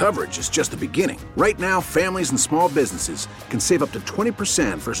great coverage is just the beginning. Right now, families and small businesses can save up to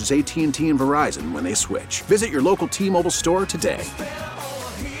 20% versus AT&T and Verizon when they switch. Visit your local T-Mobile store today.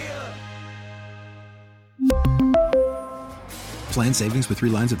 Plan savings with 3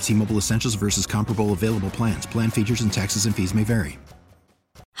 lines of T-Mobile Essentials versus comparable available plans. Plan features and taxes and fees may vary.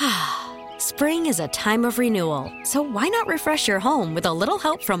 Spring is a time of renewal, so why not refresh your home with a little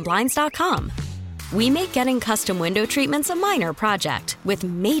help from Blinds.com? We make getting custom window treatments a minor project with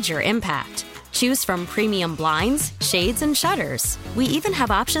major impact. Choose from premium blinds, shades, and shutters. We even have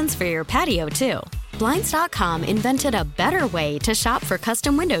options for your patio, too. Blinds.com invented a better way to shop for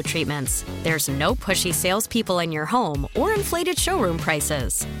custom window treatments. There's no pushy salespeople in your home or inflated showroom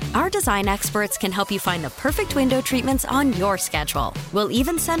prices. Our design experts can help you find the perfect window treatments on your schedule. We'll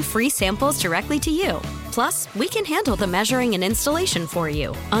even send free samples directly to you. Plus, we can handle the measuring and installation for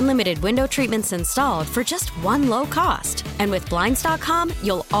you. Unlimited window treatments installed for just one low cost. And with Blinds.com,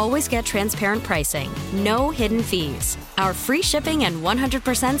 you'll always get transparent pricing. No hidden fees. Our free shipping and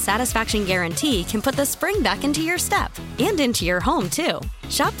 100% satisfaction guarantee can put the spring back into your step and into your home, too.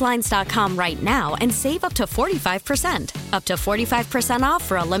 Shop Blinds.com right now and save up to 45%. Up to 45% off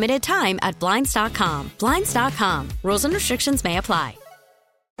for a limited time at Blinds.com. Blinds.com. Rules and restrictions may apply.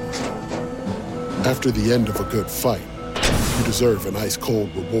 After the end of a good fight, you deserve an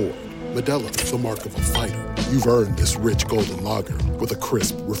ice-cold reward. Modelo is the mark of a fighter. You've earned this rich golden lager with a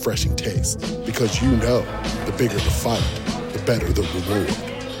crisp, refreshing taste. Because you know, the bigger the fight, the better the reward.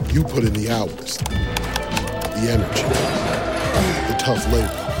 You put in the hours, the energy, the tough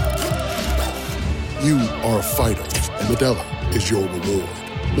labor. You are a fighter, and Modelo is your reward.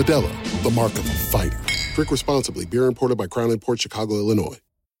 Modelo, the mark of a fighter. Drink responsibly. Beer imported by Crown Imports, Chicago, Illinois.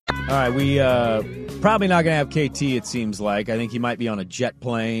 All right, we probably not going to have KT, it seems like. I think he might be on a jet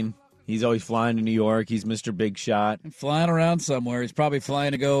plane. He's always flying to New York. He's Mr. Big Shot. Flying around somewhere. He's probably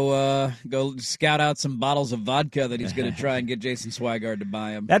flying to go scout out some bottles of vodka that he's going to try and get Jason Swigard to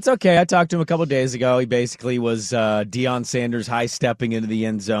buy him. That's okay. I talked to him a couple days ago. He basically was Deion Sanders high-stepping into the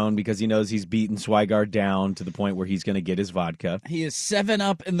end zone because he knows he's beaten Swigard down to the point where he's going to get his vodka. He is 7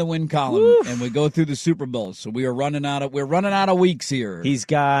 up in the win column, and we go through the Super Bowl. So we're running out of weeks here. He's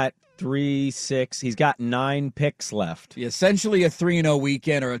got 3-6. He's got 9 picks left. Essentially a 3-0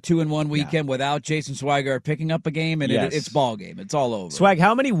 weekend or a 2-1 weekend without Jason Swigard picking up a game, and it's ball game. It's all over. Swag,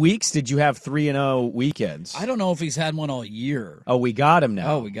 how many weeks did you have 3-0 weekends? I don't know if he's had one all year. Oh, we got him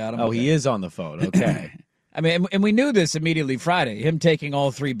now. Oh, we got him. Oh, okay. He is on the phone. Okay. I mean, and we knew this immediately Friday. Him taking all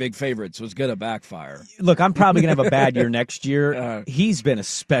 3 big favorites was going to backfire. Look, I'm probably going to have a bad year next year. He's been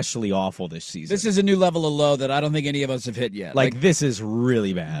especially awful this season. This is a new level of low that I don't think any of us have hit yet. Like this is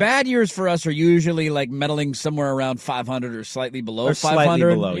really bad. Bad years for us are usually like meddling somewhere around 500 or slightly below or 500.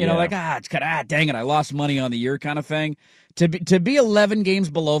 Slightly below, you know, like, dang it, I lost money on the year kind of thing. To be 11 games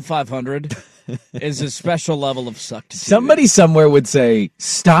below 500 is a special level of suck. Somebody somewhere would say,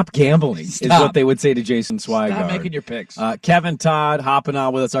 stop gambling, is what they would say to Jason Swigard. Stop making your picks. Kevin Todd hopping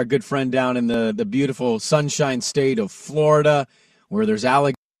on with us, our good friend down in the beautiful Sunshine State of Florida, where there's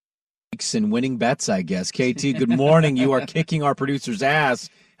alligators picks and winning bets, I guess. KT, good morning. You are kicking our producer's ass.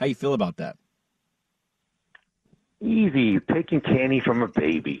 How you feel about that? Easy, taking candy from a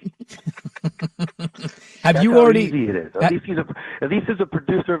baby. Have you already? Easy it is. At least he's a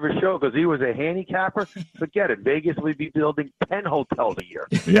producer of a show, because he was a handicapper. Forget it. Vegas would be building 10 hotels a year.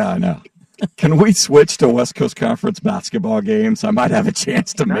 Yeah, I know. Can we switch to West Coast Conference basketball games? I might have a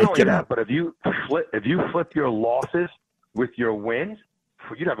chance to make it up. But if you flip your losses with your wins,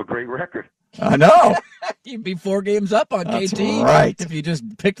 you'd have a great record. I know. You'd be 4 games up on That's KT. right. If you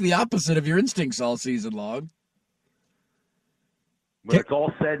just picked the opposite of your instincts all season long. When it's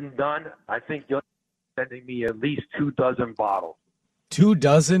all said and done, I think you're sending me at least 24 bottles.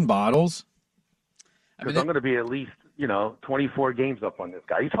 24 bottles? Because I'm going to be at least, 24 games up on this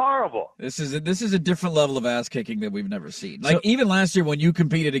guy. He's horrible. This is a different level of ass kicking that we've never seen. Like, even last year when you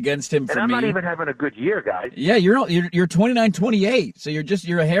competed against him, I'm not even having a good year, guys. Yeah, you're 29-28, so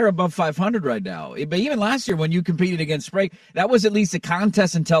you're a hair above 500 right now. But even last year when you competed against Sprague, that was at least a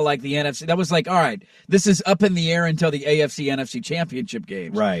contest until like the NFC. That was like, all right, this is up in the air until the AFC NFC Championship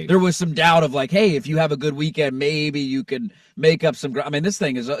games. Right. There was some doubt of like, hey, if you have a good weekend, maybe you can make up some. I mean, this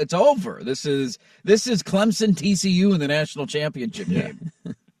thing it's over. This is Clemson TCU in the national championship game.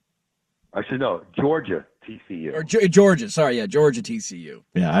 I should know. Georgia TCU. Or Georgia, sorry, yeah, Georgia TCU.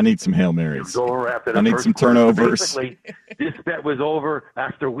 Yeah, I need some Hail Marys. Over after the I need first some quarter. turnovers. Basically, this bet was over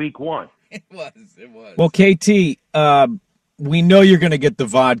after week 1. It was. Well, KT, we know you're going to get the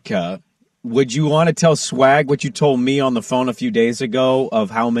vodka. Would you want to tell Swag what you told me on the phone a few days ago of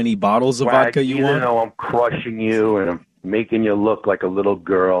how many bottles of vodka you want? You know I'm crushing you and I'm making you look like a little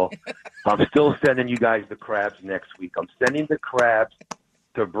girl. I'm still sending you guys the crabs next week. I'm sending the crabs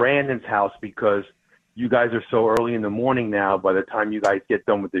to Brandon's house because you guys are so early in the morning now. By the time you guys get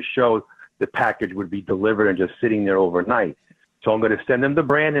done with the show, the package would be delivered and just sitting there overnight. So I'm going to send them to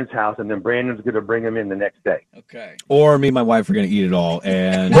Brandon's house, and then Brandon's going to bring them in the next day. Okay. Or me and my wife are going to eat it all.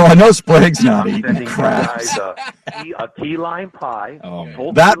 And well, I know Sprague's not I'm eating sending crabs. you guys a key lime pie.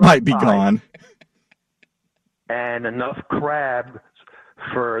 Oh, that might be gone. And enough crabs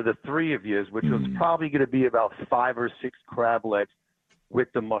for the 3 of you, which was probably going to be about 5 or 6 crab legs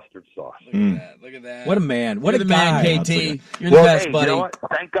with the mustard sauce. Look at that. What a man. What You're a the guy. man, KT. You're the best, hey, buddy. You know what?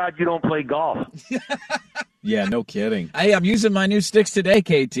 Thank God you don't play golf. Yeah, no kidding. Hey, I'm using my new sticks today,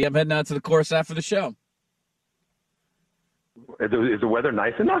 KT. I'm heading out to the course after the show. Is the weather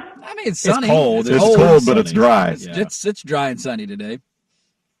nice enough? I mean, it's sunny. It's cold. It's cold, but it's sunny. dry. It's dry and sunny today.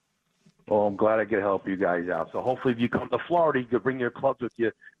 Well, I'm glad I could help you guys out. So hopefully if you come to Florida, you could bring your clubs with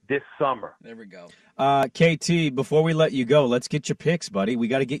you this summer. There we go. KT, before we let you go, let's get your picks, buddy. We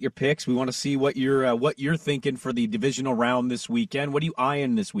got to get your picks. We want to see what you're thinking for the divisional round this weekend. What are you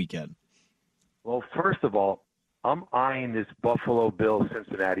eyeing this weekend? Well, first of all, I'm eyeing this Buffalo Bills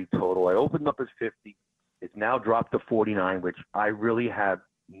Cincinnati total. I opened up as 50. It's now dropped to 49, which I really have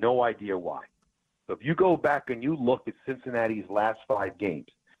no idea why. So if you go back and you look at Cincinnati's last 5 games,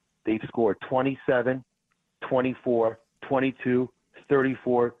 they've scored 27, 24, 22,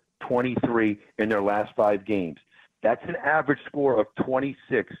 34, 23 in their last 5 games. That's an average score of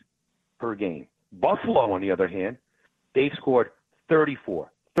 26 per game. Buffalo, on the other hand, they've scored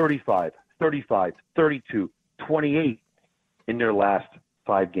 34, 35, 35, 32, 28 in their last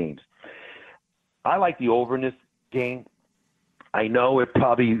 5 games. I like the over in this game. I know it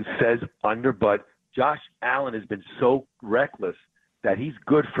probably says under, but Josh Allen has been so reckless that he's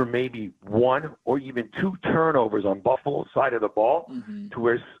good for maybe 1 or even 2 turnovers on Buffalo's side of the ball to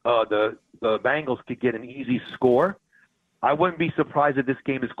where the Bengals could get an easy score. I wouldn't be surprised if this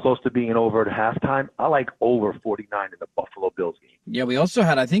game is close to being over at halftime. I like over 49 in the Buffalo Bills game. Yeah, we also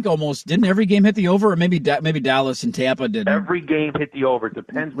had, I think, didn't every game hit the over, or maybe Dallas and Tampa didn't? Every game hit the over. It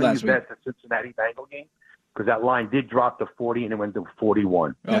depends when Last you bet the Cincinnati Bengal game, because that line did drop to 40 and it went to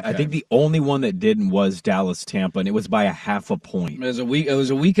 41. Okay. I think the only one that didn't was Dallas-Tampa, and it was by a half a point. It was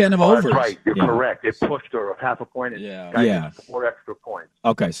a weekend of overs. That's right. You're correct. It pushed her a half a point. And got 4 extra points.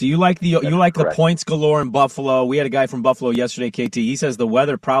 Okay, so you like the points galore in Buffalo. We had a guy from Buffalo yesterday, KT. He says the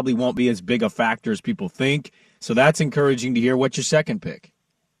weather probably won't be as big a factor as people think, so that's encouraging to hear. What's your second pick?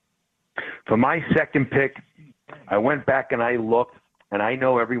 For my second pick, I went back and I looked, and I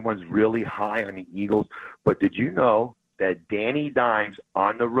know everyone's really high on the Eagles, but did you know that Danny Dimes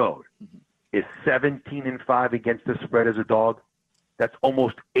on the road is 17-5 against the spread as a dog? That's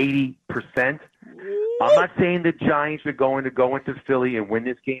almost 80%. I'm not saying the Giants are going to go into Philly and win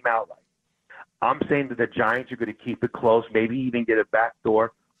this game outright. I'm saying that the Giants are going to keep it close, maybe even get a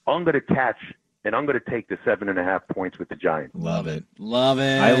backdoor. I'm going to catch, and I'm going to take the 7.5 points with the Giants. Love it. Love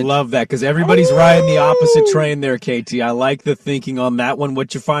it. I love that because everybody's riding the opposite train there, KT. I like the thinking on that one.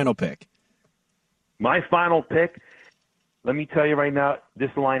 What's your final pick? My final pick, let me tell you right now,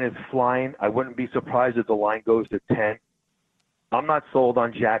 this line is flying. I wouldn't be surprised if the line goes to 10. I'm not sold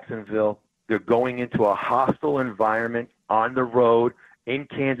on Jacksonville. They're going into a hostile environment on the road in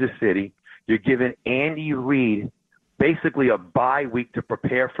Kansas City. You're giving Andy Reid basically a bye week to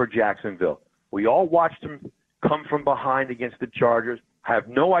prepare for Jacksonville. We all watched him come from behind against the Chargers. I have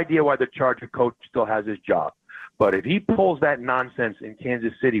no idea why the Charger coach still has his job. But if he pulls that nonsense in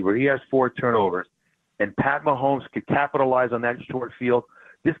Kansas City where he has 4 turnovers and Pat Mahomes could capitalize on that short field,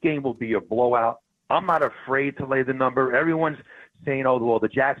 this game will be a blowout. I'm not afraid to lay the number. Everyone's saying, oh, well, the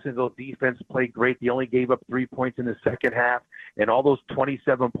Jacksonville defense played great. They only gave up 3 points in the second half, and all those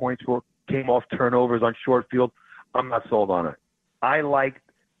 27 points came off turnovers on short field. I'm not sold on it. I like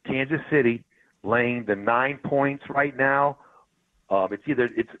Kansas City laying the 9 points right now.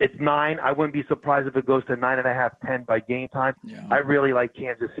 It's 9. I wouldn't be surprised if it goes to 9.5, 10 by game time. Yeah. I really like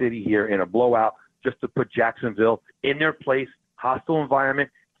Kansas City here in a blowout just to put Jacksonville in their place. Hostile environment.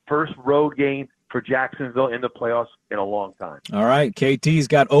 First road game for Jacksonville in the playoffs in a long time. All right. KT's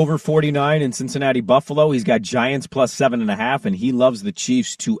got over 49 in Cincinnati Buffalo. He's got Giants plus 7.5, and he loves the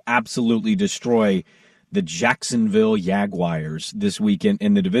Chiefs to absolutely destroy the Jacksonville Jaguars this weekend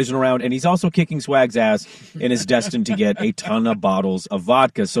in the divisional round, and he's also kicking Swag's ass and is destined to get a ton of bottles of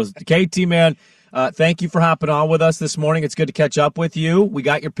vodka. So, KT, man, thank you for hopping on with us this morning. It's good to catch up with you. We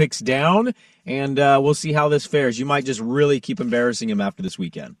got your picks down, and we'll see how this fares. You might just really keep embarrassing him after this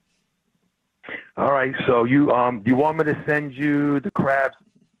weekend. All right, so you do you want me to send you the crabs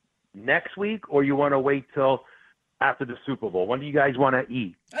next week, or you want to wait till after the Super Bowl? When do you guys want to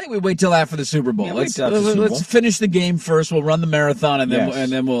eat? I think we wait till after the Super Bowl. Yeah, let's finish the game first. We'll run the marathon, and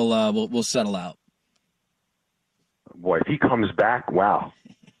then we'll settle out. Boy, if he comes back, wow,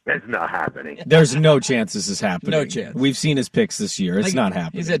 that's not happening. There's no chance this is happening. No chance. We've seen his picks this year. It's not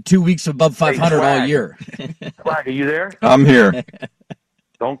happening. He's at 2 weeks above 500 all year. Swag, are you there? I'm here.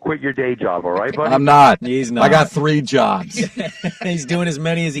 Don't quit your day job, all right, buddy? I'm not. He's not. I got 3 jobs. He's doing as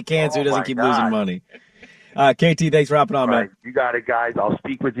many as he can so he doesn't keep losing money. KT, thanks for hopping on, man. You got it, guys. I'll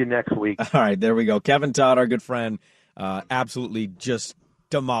speak with you next week. All right, there we go. Kevin Todd, our good friend, absolutely just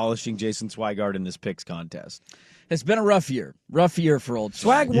demolishing Jason Swigard in this picks contest. It's been a rough year for old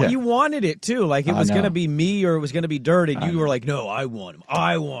Swag. You wanted it, too. Like, it was going to be me or it was going to be Dirt, and you were like, no, I want him.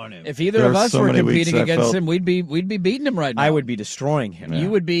 I want him. If either of us were competing against him, we'd be beating him right now. I would be destroying him. You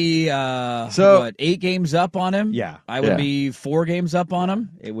would be, 8 games up on him? Yeah. I would be 4 games up on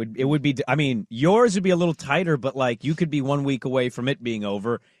him? It would be, I mean, yours would be a little tighter, but, like, you could be 1 week away from it being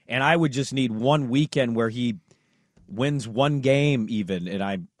over, and I would just need one weekend where he wins 1 game even, and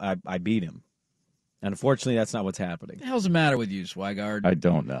I beat him. And unfortunately, that's not what's happening. What the hell's the matter with you, Swigard? I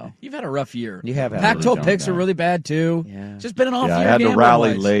don't know. You've had a rough year. You have had Pac-12 picks are really bad, too. Yeah. Just been an off year. I had to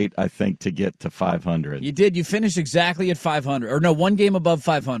rally late, I think, to get to 500. You did. You finished exactly at 500. Or no, 1 game above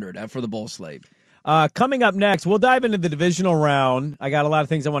 500 for the bowl slate. Coming up next, we'll dive into the divisional round. I got a lot of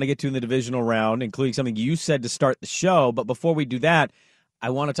things I want to get to in the divisional round, including something you said to start the show. But before we do that,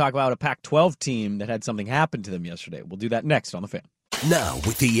 I want to talk about a Pac-12 team that had something happen to them yesterday. We'll do that next on The Fan. Now,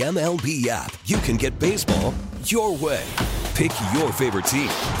 with the MLB app, you can get baseball your way. Pick your favorite team,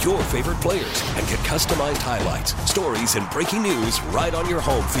 your favorite players, and get customized highlights, stories, and breaking news right on your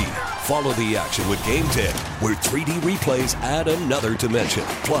home feed. Follow the action with Game 10, where 3D replays add another dimension.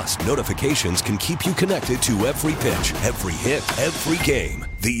 Plus, notifications can keep you connected to every pitch, every hit, every game.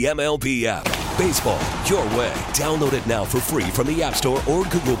 The MLB app. Baseball your way. Download it now for free from the App Store or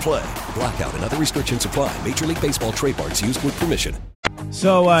Google Play. Blackout and other restrictions apply. Major League Baseball trademarks used with permission.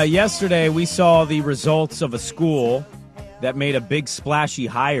 So yesterday we saw the results of a school that made a big splashy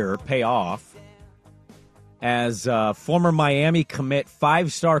hire pay off as former Miami commit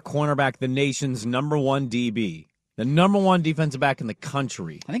 5-star cornerback, the nation's #1 DB, the #1 defensive back in the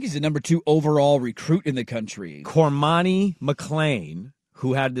country. I think he's the #2 overall recruit in the country. Cormani McClain,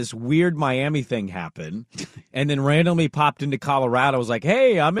 who had this weird Miami thing happen and then randomly popped into Colorado, was like,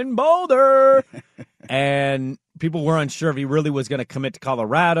 hey, I'm in Boulder. And people were unsure if he really was going to commit to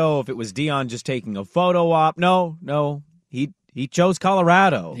Colorado, if it was Deion just taking a photo op. No, he chose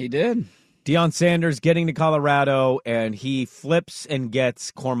Colorado. He did. Deion Sanders getting to Colorado, and he flips and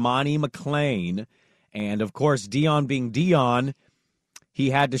gets Cormani McClain. And, of course, Deion being Deion, he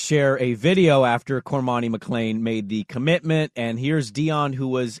had to share a video after Cormani McClain made the commitment. And here's Deion, who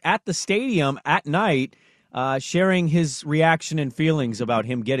was at the stadium at night, sharing his reaction and feelings about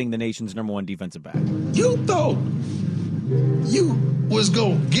him getting the nation's #1 defensive back. You thought you was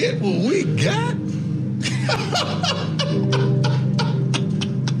going to get what we got?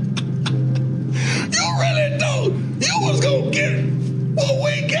 You really thought you was going to get what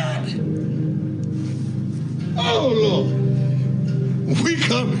we got?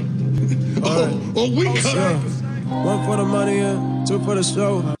 Well, we cut. One for the money and two for the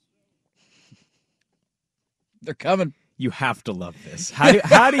show. They're coming. You have to love this.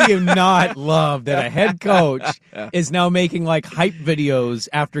 How do you not love that a head coach is now making like hype videos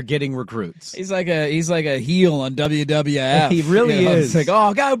after getting recruits? He's like a heel on WWF. He really is. It's like,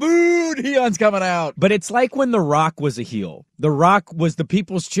 oh, got booed. Heon's coming out. But it's like when The Rock was a heel. The Rock was the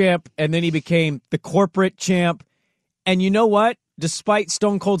people's champ, and then he became the corporate champ. And you know what? Despite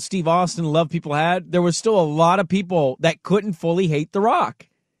Stone Cold Steve Austin, the love people had, there was still a lot of people that couldn't fully hate The Rock.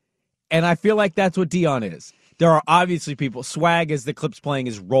 And I feel like that's what Dion is. There are obviously people. Swag, as the clip's playing,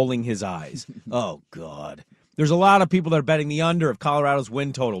 is rolling his eyes. Oh, God. There's a lot of people that are betting the under of Colorado's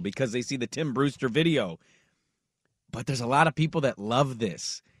win total because they see the Tim Brewster video. But there's a lot of people that love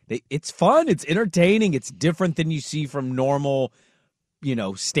this. It's fun. It's entertaining. It's different than you see from normal,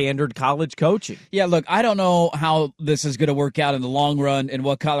 standard college coaching. Yeah, look, I don't know how this is going to work out in the long run and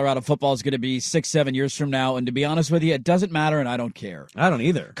what Colorado football is going to be 6-7 years from now. And to be honest with you, it doesn't matter, and I don't care. I don't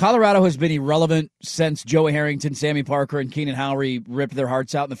either. Colorado has been irrelevant since Joey Harrington, Sammy Parker, and Keenan Howery ripped their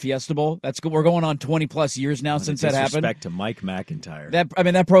hearts out in the Fiesta Bowl. We're going on 20-plus years now since that happened. Disrespect to Mike McIntyre.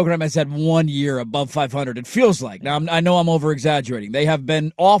 That program has had 1 year above 500, it feels like. Now, I know I'm over-exaggerating. They have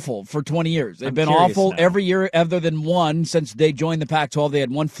been awful for 20 years. They've been awful every year other than one since they joined the Pac-12. They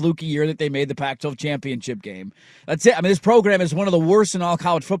had one fluky year that they made the Pac-12 championship game. That's it. I mean, this program is one of the worst in all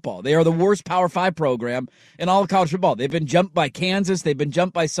college football. They are the worst Power 5 program in all of college football. They've been jumped by Kansas. They've been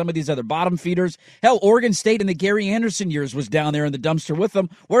jumped by some of these other bottom feeders. Hell, Oregon State in the Gary Anderson years was down there in the dumpster with them.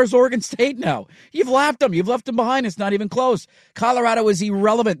 Where's Oregon State now? You've laughed them. You've left them behind. It's not even close. Colorado is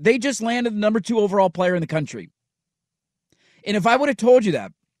irrelevant. They just landed the number 2 overall player in the country. And if I would have told you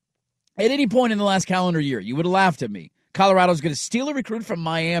that at any point in the last calendar year, you would have laughed at me. Colorado's going to steal a recruit from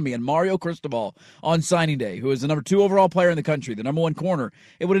Miami and Mario Cristobal on signing day, who is the number 2 overall player in the country, the number 1 corner.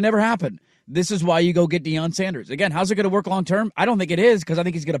 It would have never happened. This is why you go get Deion Sanders. Again, how's it going to work long term? I don't think it is, because I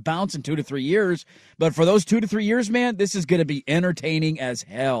think he's going to bounce in 2 to 3 years. But for those 2 to 3 years, man, this is going to be entertaining as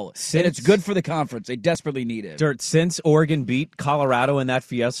hell. And it's good for the conference. They desperately need it. Dirt, since Oregon beat Colorado in that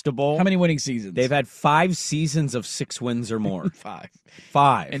Fiesta Bowl. How many winning seasons? They've had 5 seasons of 6 wins or more. 5.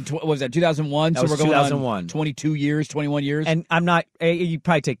 And what was that, 2001? That was we're going 2001. on 22 years, 21 years. And I'm not, you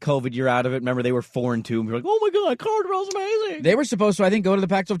probably take COVID year out of it. Remember, they were 4-2, and we were like, oh my God, Colorado's amazing. They were supposed to, I think, go to the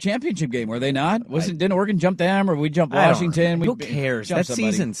Pac-12 championship game, were they not? Didn't Oregon jump them, or we jumped Washington? Who cares? That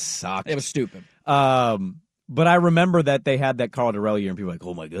season sucked. It was stupid. But I remember that they had that Carl Durrell year, and people were like,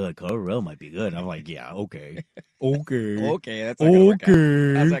 oh my God, Carl Durrell might be good. I'm like, yeah, okay. Okay, that's not gonna work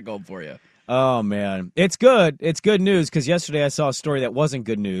out. How's that going for you? Oh, man. It's good. It's good news, because yesterday I saw a story that wasn't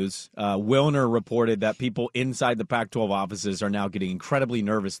good news. Wilner reported that people inside the Pac-12 offices are now getting incredibly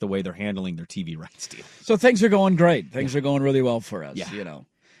nervous the way they're handling their TV rights deal. So things are going great. Things are going really well for us,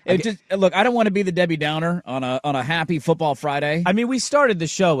 Look, I don't want to be the Debbie Downer on a happy football Friday. I mean, we started the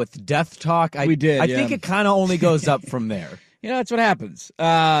show with death talk. We did. I think it kind of only goes up from there. That's what happens.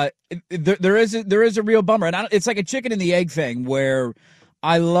 There is a real bummer, and it's like a chicken and the egg thing where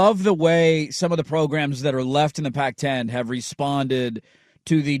I love the way some of the programs that are left in the Pac-10 have responded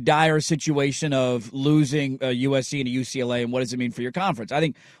to the dire situation of losing USC and UCLA, and what does it mean for your conference? I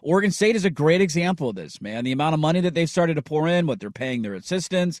think Oregon State is a great example of this, man. The amount of money that they've started to pour in, what they're paying their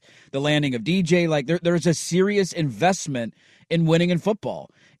assistants, the landing of DJ, like there's a serious investment in winning in football.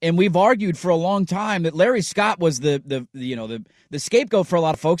 And we've argued for a long time that Larry Scott was the scapegoat for a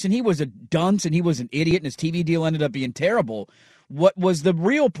lot of folks, and he was a dunce and he was an idiot, and his TV deal ended up being terrible. What was the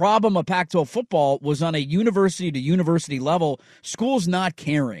real problem of Pac-12 football was on a university-to-university level, schools not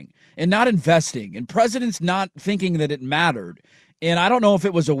caring and not investing, and presidents not thinking that it mattered. And I don't know if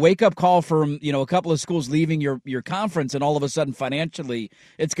it was a wake-up call from a couple of schools leaving your conference, and all of a sudden financially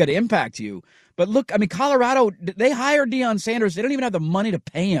it's going to impact you. But look, I mean, Colorado, they hired Deion Sanders. They don't even have the money to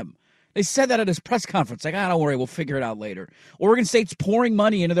pay him. They said that at his press conference. Like, don't worry, we'll figure it out later. Oregon State's pouring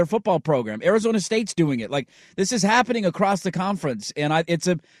money into their football program. Arizona State's doing it. Like, this is happening across the conference. And it's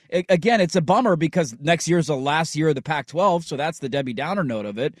a bummer because next year's the last year of the Pac-12, so that's the Debbie Downer note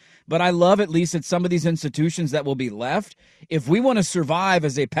of it. But I love at least that some of these institutions that will be left, if we want to survive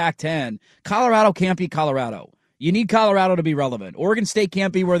as a Pac-10, Colorado can't be Colorado. You need Colorado to be relevant. Oregon State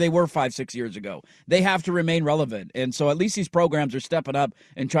can't be where they were 5-6 years ago. They have to remain relevant. And so at least these programs are stepping up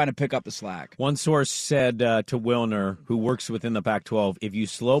and trying to pick up the slack. One source said to Wilner, who works within the Pac-12, if you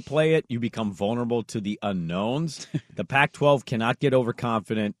slow play it, you become vulnerable to the unknowns. The Pac-12 cannot get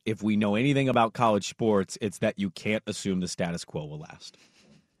overconfident. If we know anything about college sports, it's that you can't assume the status quo will last.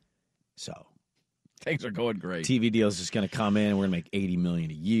 So Things are going great. TV deal's just going to come in. We're going to make $80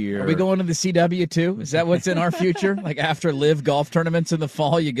 million a year. Are we going to the CW too? Is that what's in our future? Like after live golf tournaments in the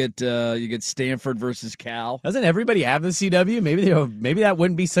fall, you get Stanford versus Cal. Doesn't everybody have the CW? Maybe that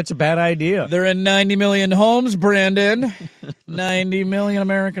wouldn't be such a bad idea. They're in 90 million homes, Brandon. 90 million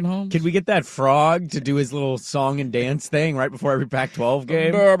American homes. Could we get that frog to do his little song and dance thing right before every Pac-12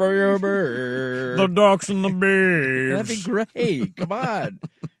 game? The Ducks and the Bears. That'd be great. Come on.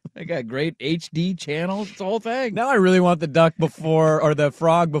 They got great HD channels. It's the whole thing. Now I really want the duck before, or the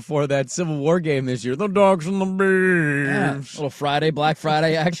frog before that Civil War game this year. The Ducks and the Bears. Yeah. Little Black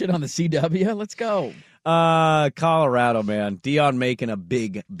Friday action on the CW. Let's go. Colorado, man. Deion making a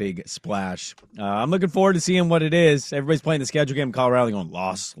big, big splash. I'm looking forward to seeing what it is. Everybody's playing the schedule game in Colorado going,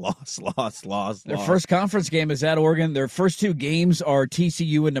 loss. Their first conference game is at Oregon. Their first two games are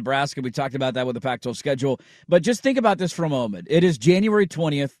TCU and Nebraska. We talked about that with the Pac-12 schedule. But just think about this for a moment. It is January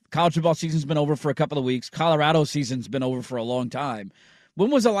 20th. College football season's been over for a couple of weeks. Colorado season's been over for a long time. When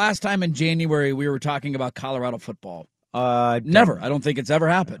was the last time in January we were talking about Colorado football? Never. I don't think it's ever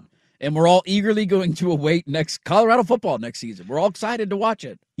happened. And we're all eagerly going to await next Colorado football next season. We're all excited to watch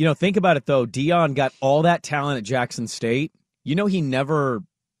it. You know, think about it, though. Deion got all that talent at Jackson State. You know, he never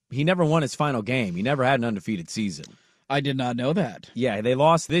won his final game. He never had an undefeated season. I did not know that. Yeah, they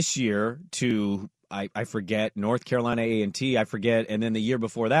lost this year to, I forget, North Carolina A&T, I forget. And then the year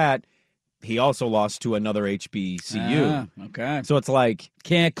before that, he also lost to another HBCU. Okay. So it's like,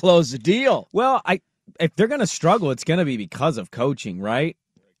 can't close the deal. Well, if they're going to struggle, it's going to be because of coaching, right?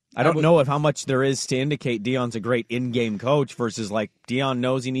 I don't know how much there is to indicate Deion's a great in-game coach versus like Deion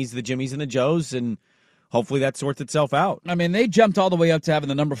knows he needs the Jimmies and the Joes, and hopefully that sorts itself out. I mean, they jumped all the way up to having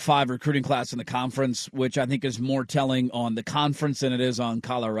the number 5 recruiting class in the conference, which I think is more telling on the conference than it is on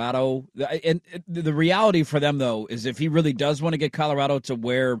Colorado. And the reality for them, though, is if he really does want to get Colorado to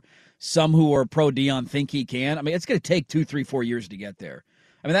where some who are pro-Deion think he can, I mean, it's going to take 2, 3, 4 years to get there.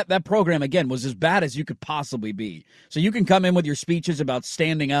 I mean, that program, again, was as bad as you could possibly be. So you can come in with your speeches about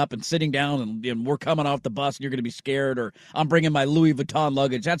standing up and sitting down and we're coming off the bus and you're going to be scared, or I'm bringing my Louis Vuitton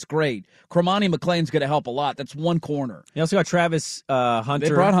luggage. That's great. Cromani McLean's going to help a lot. That's one corner. You also got Travis Hunter.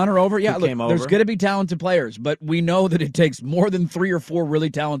 They brought Hunter over. Yeah, look, came over. There's going to be talented players, but we know that it takes more than 3 or 4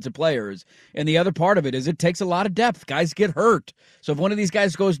 really talented players. And the other part of it is it takes a lot of depth. Guys get hurt. So if one of these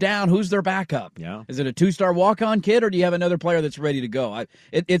guys goes down, who's their backup? Yeah. Is it a 2-star walk-on kid, or do you have another player that's ready to go?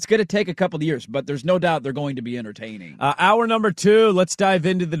 It's going to take a couple of years, but there's no doubt they're going to be entertaining. Hour number 2, let's dive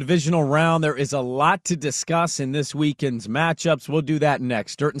into the divisional round. There is a lot to discuss in this weekend's matchups. We'll do that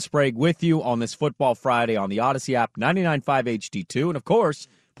next. Dirt and Sprague with you on this Football Friday on the Odyssey app, 99.5 HD2, and of course,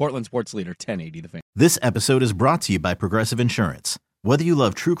 Portland Sports Leader 1080 The Fan. This episode is brought to you by Progressive Insurance. Whether you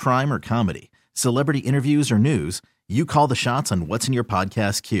love true crime or comedy, celebrity interviews or news, you call the shots on what's in your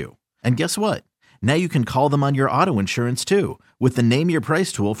podcast queue. And guess what? Now you can call them on your auto insurance, too, with the Name Your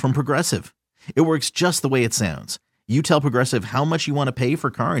Price tool from Progressive. It works just the way it sounds. You tell Progressive how much you want to pay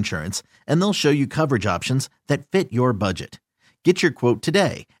for car insurance, and they'll show you coverage options that fit your budget. Get your quote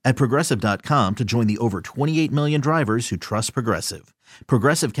today at Progressive.com to join the over 28 million drivers who trust Progressive.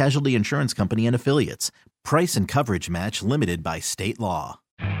 Progressive Casualty Insurance Company and Affiliates. Price and coverage match limited by state law.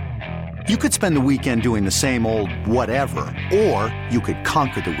 You could spend the weekend doing the same old whatever, or you could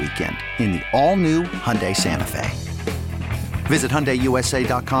conquer the weekend in the all-new Hyundai Santa Fe. Visit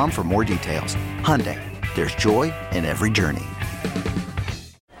HyundaiUSA.com for more details. Hyundai, there's joy in every journey.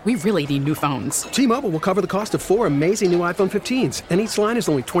 We really need new phones. T-Mobile will cover the cost of 4 amazing new iPhone 15s, and each line is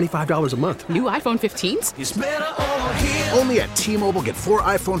only $25 a month. New iPhone 15s? It's better over here. Only at T-Mobile, get 4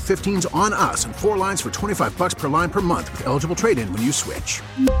 iPhone 15s on us and 4 lines for $25 per line per month with eligible trade-in when you switch.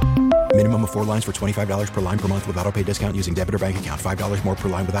 Minimum of 4 lines for $25 per line per month with autopay discount using debit or bank account. $5 more per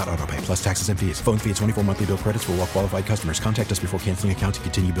line without autopay, plus taxes and fees. Phone fee at 24 monthly bill credits for well-qualified customers. Contact us before canceling account to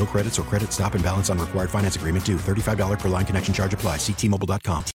continue bill credits or credit stop and balance on required finance agreement due. $35 per line connection charge applies. See T-Mobile.com.